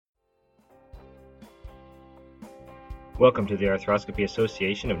Welcome to the Arthroscopy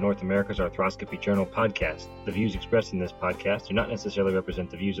Association of North America's Arthroscopy Journal podcast. The views expressed in this podcast do not necessarily represent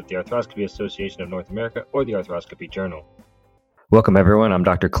the views of the Arthroscopy Association of North America or the Arthroscopy Journal. Welcome, everyone. I'm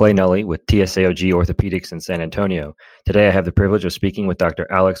Dr. Clay Nully with TSAOG Orthopedics in San Antonio. Today, I have the privilege of speaking with Dr.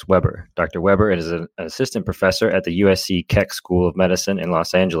 Alex Weber. Dr. Weber is an assistant professor at the USC Keck School of Medicine in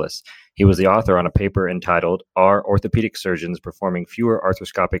Los Angeles. He was the author on a paper entitled, "Are Orthopedic Surgeons Performing Fewer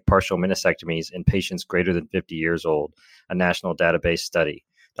Arthroscopic Partial Meniscectomies in Patients Greater than 50 Years Old?" A national database study.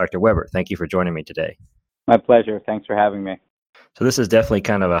 Dr. Weber, thank you for joining me today. My pleasure. Thanks for having me. So this is definitely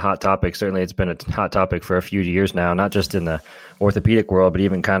kind of a hot topic. Certainly it's been a hot topic for a few years now, not just in the orthopedic world, but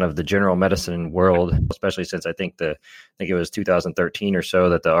even kind of the general medicine world, especially since I think it was 2013 or so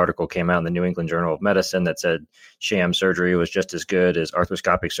that the article came out in the New England Journal of Medicine that said sham surgery was just as good as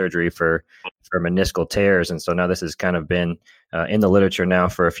arthroscopic surgery for meniscal tears. And so now this has kind of been in the literature now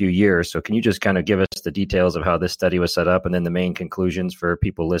for a few years. So can you just kind of give us the details of how this study was set up and then the main conclusions for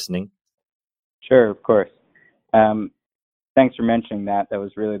people listening? Sure, of course. Thanks for mentioning that. That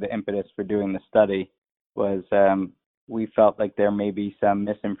was really the impetus for doing the study. Was we felt like there may be some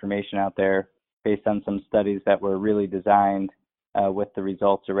misinformation out there based on some studies that were really designed with the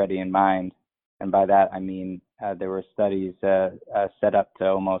results already in mind. And by that, I mean there were studies set up to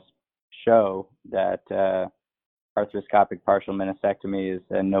almost show that arthroscopic partial meniscectomy is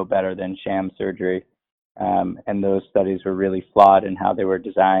no better than sham surgery. And those studies were really flawed in how they were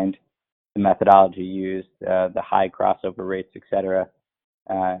designed, the methodology used, the high crossover rates, et cetera.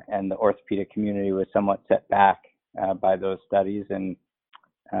 And the orthopedic community was somewhat set back by those studies. And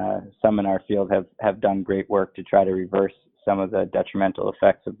some in our field have done great work to try to reverse some of the detrimental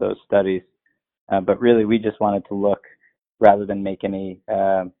effects of those studies. But really, we just wanted to look, rather than make any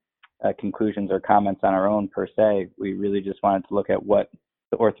conclusions or comments on our own per se, we really just wanted to look at what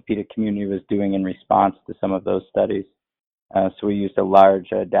the orthopedic community was doing in response to some of those studies. So we used a large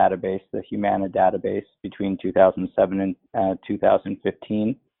database, the Humana database, between 2007 and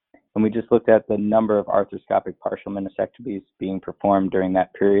 2015. And we just looked at the number of arthroscopic partial meniscectomies being performed during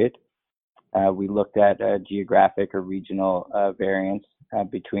that period. We looked at geographic or regional variance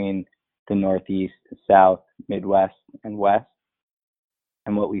between the Northeast, South, Midwest, and West.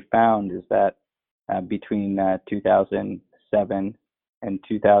 And what we found is that between 2007 and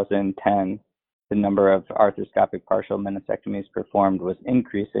 2010, the number of arthroscopic partial meniscectomies performed was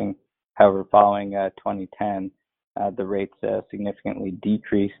increasing. However, following 2010, the rates significantly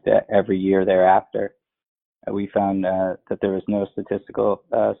decreased every year thereafter. We found that there was no statistical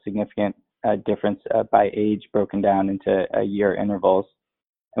significant difference by age broken down into year intervals.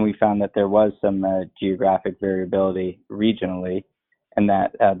 And we found that there was some geographic variability regionally, and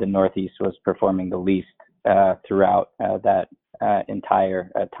that the Northeast was performing the least throughout that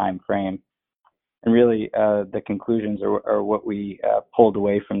entire time frame. And really, the conclusions or what we pulled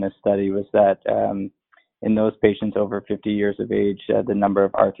away from this study was that in those patients over 50 years of age, the number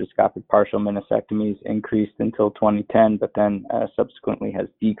of arthroscopic partial meniscectomies increased until 2010, but then subsequently has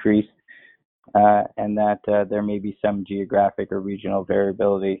decreased, and that there may be some geographic or regional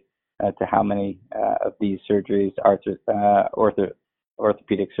variability to how many of these surgeries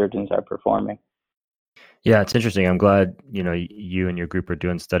orthopedic surgeons are performing. Yeah, it's interesting. I'm glad, you and your group are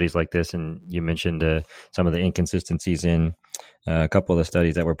doing studies like this, and you mentioned some of the inconsistencies in a couple of the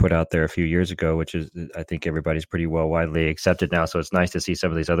studies that were put out there a few years ago, which is, I think everybody's pretty well widely accepted now. So it's nice to see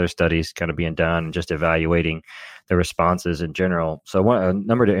some of these other studies kind of being done and just evaluating the responses in general. So a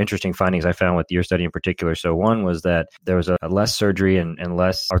number of interesting findings I found with your study in particular. So one was that there was a less surgery and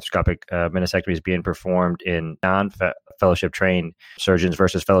less arthroscopic meniscectomies being performed in non-fellowship trained surgeons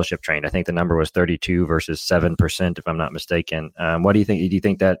versus fellowship trained. I think the number was 32 versus 7%, if I'm not mistaken. What do you think? Do you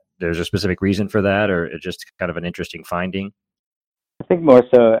think that there's a specific reason for that, or it's just kind of an interesting finding? I think more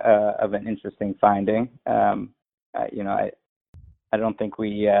so of an interesting finding. I don't think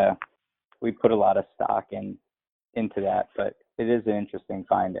we put a lot of stock into that, but it is an interesting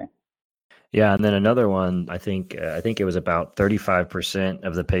finding. Yeah, and then another one, I think it was about 35%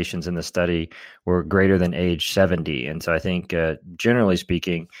 of the patients in the study were greater than age 70. And so I think generally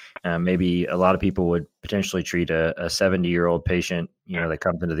speaking, maybe a lot of people would potentially treat a 70-year-old patient, that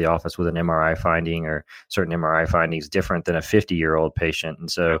comes into the office with an MRI finding or certain MRI findings different than a 50-year-old patient. And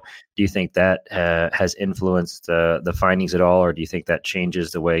so do you think that has influenced the findings at all, or do you think that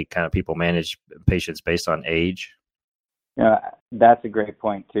changes the way kind of people manage patients based on age? That's a great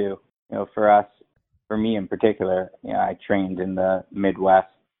point too. For me in particular, I trained in the Midwest,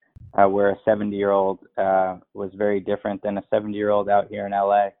 where a 70-year-old was very different than a 70-year-old out here in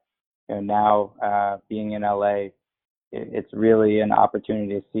LA. Now, being in LA, it's really an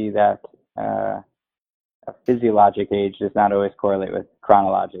opportunity to see that physiologic age does not always correlate with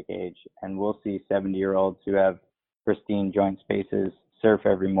chronologic age. And we'll see 70-year-olds who have pristine joint spaces, surf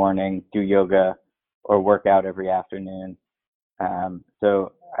every morning, do yoga, or work out every afternoon.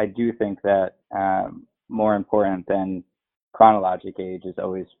 So I do think that more important than chronologic age is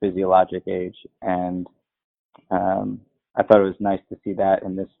always physiologic age. And I thought it was nice to see that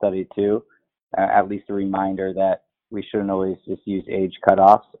in this study too, at least a reminder that we shouldn't always just use age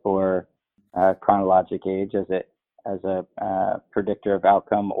cutoffs or chronologic age as a predictor of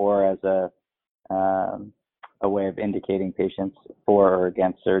outcome or as a way of indicating patients for or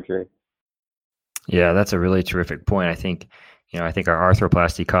against surgery. Yeah, that's a really terrific point. I think our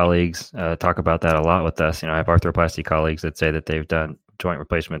arthroplasty colleagues talk about that a lot with us. I have arthroplasty colleagues that say that they've done joint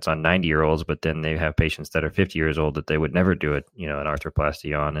replacements on 90-year-olds, but then they have patients that are 50 years old that they would never do it, an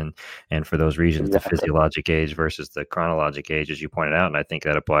arthroplasty on. And for those reasons, exactly. The physiologic age versus the chronologic age, as you pointed out. And I think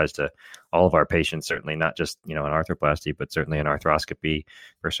that applies to all of our patients, certainly not just, an arthroplasty, but certainly an arthroscopy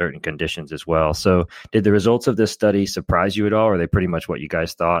for certain conditions as well. So did the results of this study surprise you at all? Or are they pretty much what you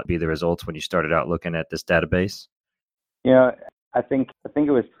guys thought be the results when you started out looking at this database? I think it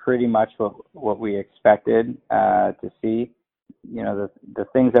was pretty much what we expected to see. The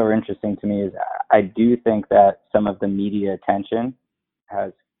things that were interesting to me is I do think that some of the media attention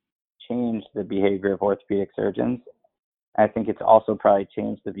has changed the behavior of orthopedic surgeons. I think it's also probably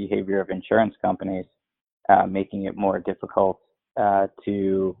changed the behavior of insurance companies, making it more difficult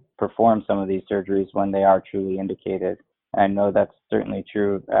to perform some of these surgeries when they are truly indicated. I know that's certainly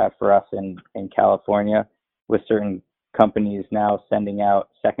true for us in California, with certain companies now sending out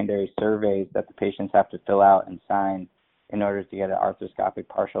secondary surveys that the patients have to fill out and sign in order to get an arthroscopic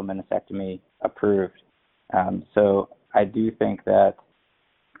partial meniscectomy approved. So I do think that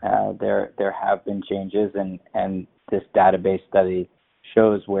there have been changes, and this database study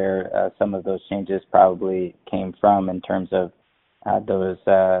shows where some of those changes probably came from in terms of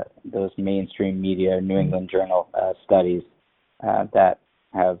those mainstream media, New England Journal studies that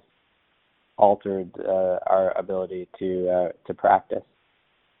have altered our ability to practice.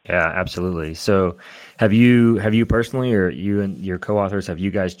 Yeah, absolutely. So have you personally, or you and your co-authors, have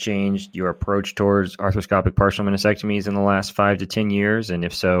you guys changed your approach towards arthroscopic partial meniscectomies in the last 5 to 10 years? And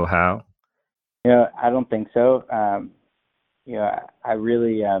if so, how? I don't think so. I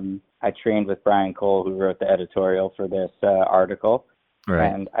really, I trained with Brian Cole, who wrote the editorial for this article.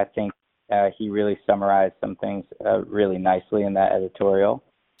 Right. And I think he really summarized some things really nicely in that editorial.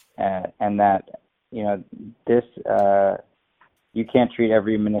 And that, this, you can't treat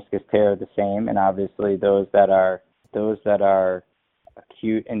every meniscus tear the same, and obviously those that are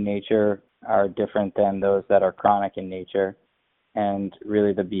acute in nature are different than those that are chronic in nature. And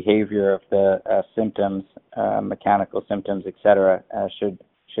really, the behavior of the symptoms, mechanical symptoms, etc.,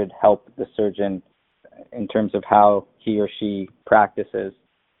 should help the surgeon in terms of how he or she practices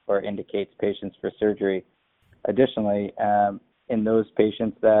or indicates patients for surgery. Additionally, in those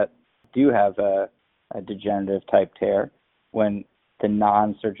patients that do have a degenerative type tear, when the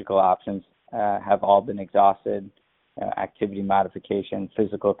non-surgical options have all been exhausted, activity modification,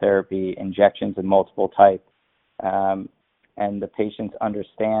 physical therapy, injections of multiple types, and the patients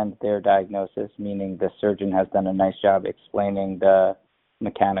understand their diagnosis, meaning the surgeon has done a nice job explaining the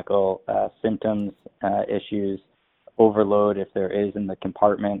mechanical symptoms, issues, overload if there is in the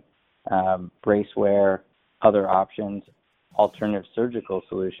compartment, brace wear, other options, alternative surgical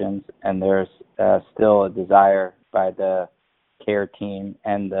solutions, and there's still a desire by the care team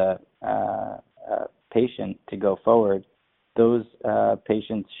and the patient to go forward. Those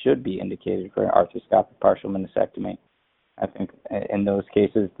patients should be indicated for arthroscopic partial meniscectomy. I think in those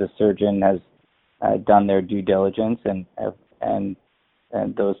cases the surgeon has done their due diligence and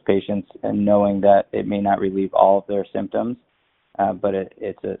those patients, and knowing that it may not relieve all of their symptoms, but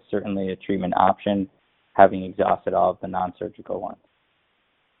it's certainly a treatment option, having exhausted all of the non-surgical ones.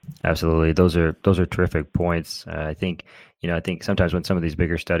 Absolutely. Those are terrific points. I think sometimes when some of these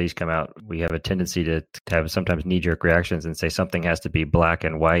bigger studies come out, we have a tendency to have sometimes knee-jerk reactions and say something has to be black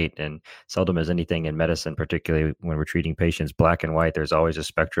and white, and seldom is anything in medicine, particularly when we're treating patients, black and white. There's always a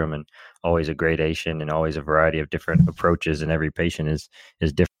spectrum and always a gradation and always a variety of different approaches, and every patient is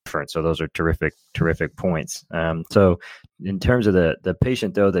different. So those are terrific points. So in terms of the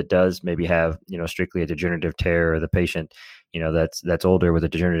patient, though, that does maybe have, strictly a degenerative tear, or the patient, that's older with a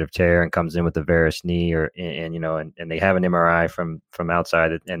degenerative tear and comes in with a varus knee, and they have an MRI from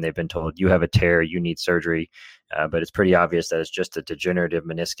outside, and they've been told you have a tear, you need surgery, but it's pretty obvious that it's just a degenerative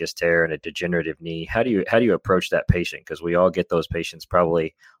meniscus tear and a degenerative knee. How do you approach that patient? Because we all get those patients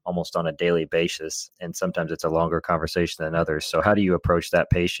probably almost on a daily basis, and sometimes it's a longer conversation than others. So how do you approach that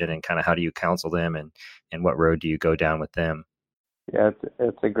patient, and kind of how do you counsel them, and what road do you go down with them? Yeah,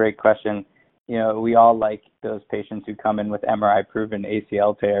 it's a great question. We all like those patients who come in with MRI-proven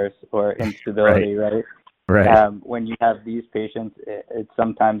ACL tears or instability, right? Right. When you have these patients, it's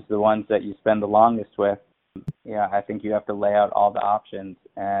sometimes the ones that you spend the longest with. I think you have to lay out all the options,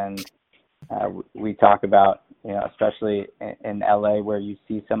 and we talk about, especially in LA, where you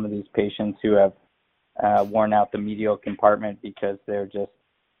see some of these patients who have worn out the medial compartment because they're just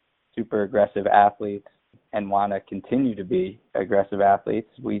super aggressive athletes and want to continue to be aggressive athletes.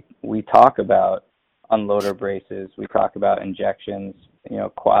 We talk about unloader braces. We talk about injections,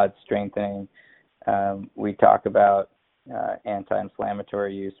 quad strengthening. We talk about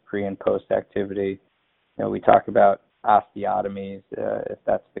anti-inflammatory use pre and post activity. We talk about osteotomies if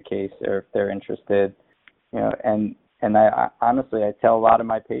that's the case, or if they're interested. And I honestly, I tell a lot of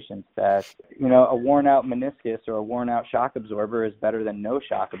my patients that a worn out meniscus or a worn out shock absorber is better than no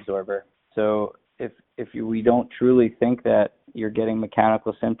shock absorber. So if we don't truly think that you're getting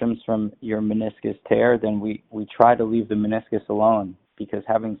mechanical symptoms from your meniscus tear, then we try to leave the meniscus alone, because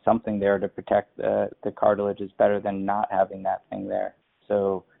having something there to protect the cartilage is better than not having that thing there.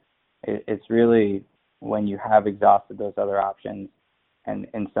 So it's really, when you have exhausted those other options, and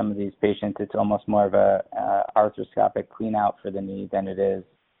in some of these patients, it's almost more of a arthroscopic clean out for the knee than it is,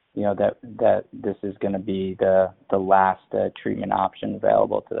 that this is going to be the last treatment option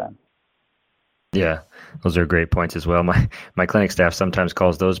available to them. Yeah, those are great points as well. My clinic staff sometimes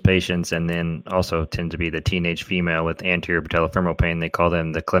calls those patients, and then also tend to be the teenage female with anterior patellofemoral pain. They call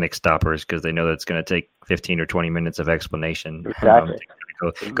them the clinic stoppers, because they know that it's going to take 15 or 20 minutes of explanation. Exactly.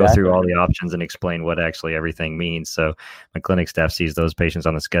 Go through all the options and explain what actually everything means. So my clinic staff sees those patients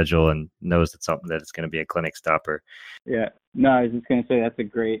on the schedule and knows that it's going to be a clinic stopper. Yeah. No, I was just going to say that's a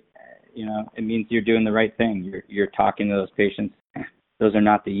great, it means you're doing the right thing. You're talking to those patients. Those are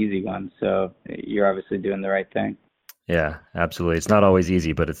not the easy ones. So you're obviously doing the right thing. Yeah, absolutely. It's not always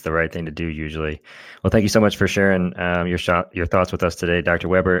easy, but it's the right thing to do usually. Well, thank you so much for sharing your thoughts with us today, Dr.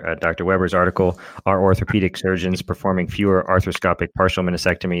 Weber. Dr. Weber's article, "Are Orthopedic Surgeons Performing Fewer Arthroscopic Partial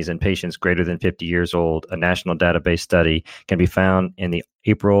Meniscectomies in Patients Greater Than 50 Years Old, a National Database Study," can be found in the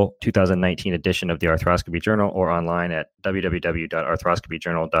April 2019 edition of the Arthroscopy Journal, or online at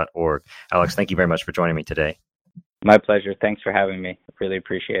www.arthroscopyjournal.org. Alex, thank you very much for joining me today. My pleasure. Thanks for having me. Really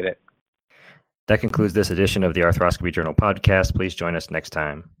appreciate it. That concludes this edition of the Arthroscopy Journal podcast. Please join us next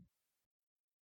time.